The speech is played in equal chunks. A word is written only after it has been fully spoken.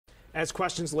As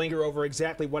questions linger over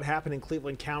exactly what happened in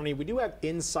Cleveland County, we do have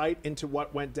insight into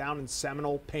what went down in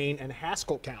Seminole, Payne, and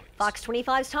Haskell counties. Fox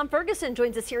 25's Tom Ferguson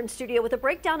joins us here in studio with a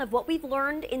breakdown of what we've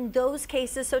learned in those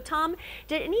cases. So, Tom,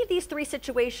 did any of these three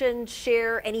situations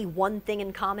share any one thing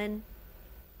in common?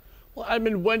 Well,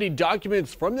 Admin Wendy,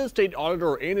 documents from the state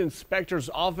auditor and inspector's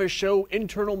office show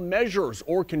internal measures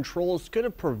or controls could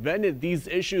have prevented these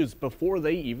issues before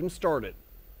they even started.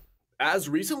 As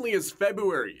recently as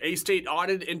February, a state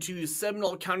audit into the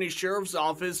Seminole County Sheriff's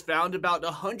Office found about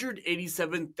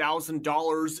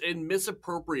 $187,000 in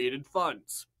misappropriated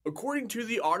funds. According to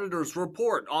the auditor's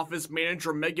report, Office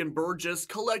Manager Megan Burgess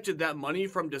collected that money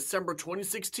from December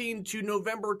 2016 to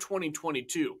November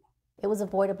 2022. It was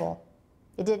avoidable.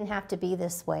 It didn't have to be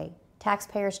this way.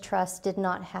 Taxpayers' trust did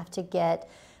not have to get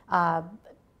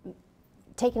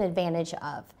taken advantage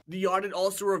of. The audit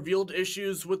also revealed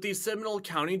issues with the Seminole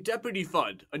County Deputy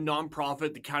Fund, a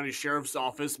nonprofit the county sheriff's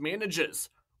office manages.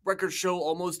 Records show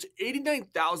almost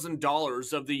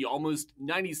 $89,000 of the almost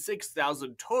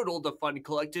 $96,000 total the fund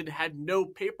collected had no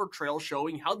paper trail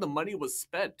showing how the money was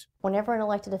spent. Whenever an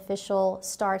elected official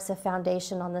starts a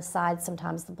foundation on the side,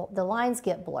 sometimes the lines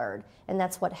get blurred, and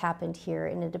that's what happened here.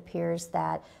 And it appears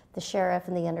that the sheriff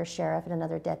and the undersheriff and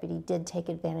another deputy did take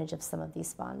advantage of some of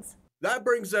these funds. That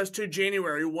brings us to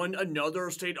January, when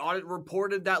another state audit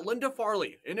reported that Linda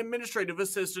Farley, an administrative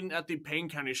assistant at the Payne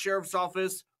County Sheriff's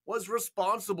Office, was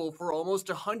responsible for almost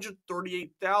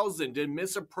 $138,000 in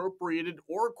misappropriated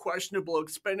or questionable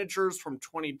expenditures from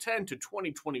 2010 to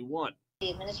 2021.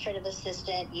 The administrative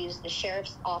assistant used the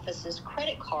sheriff's office's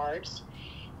credit cards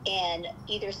and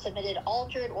either submitted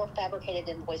altered or fabricated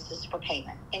invoices for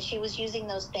payment. And she was using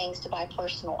those things to buy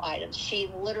personal items. She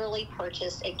literally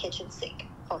purchased a kitchen sink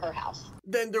for her house.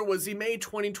 Then there was the May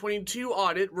 2022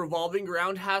 audit revolving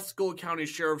around Haskell County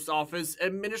Sheriff's Office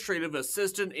Administrative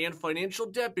Assistant and Financial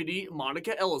Deputy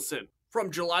Monica Ellison. From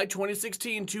July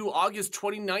 2016 to August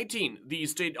 2019, the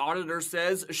state auditor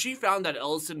says she found that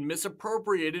Ellison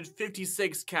misappropriated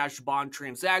 56 cash bond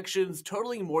transactions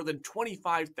totaling more than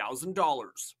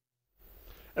 $25,000.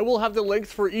 And we'll have the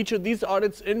links for each of these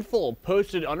audits in full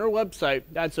posted on our website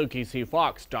at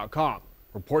OKCFox.com.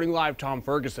 Reporting live, Tom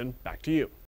Ferguson, back to you.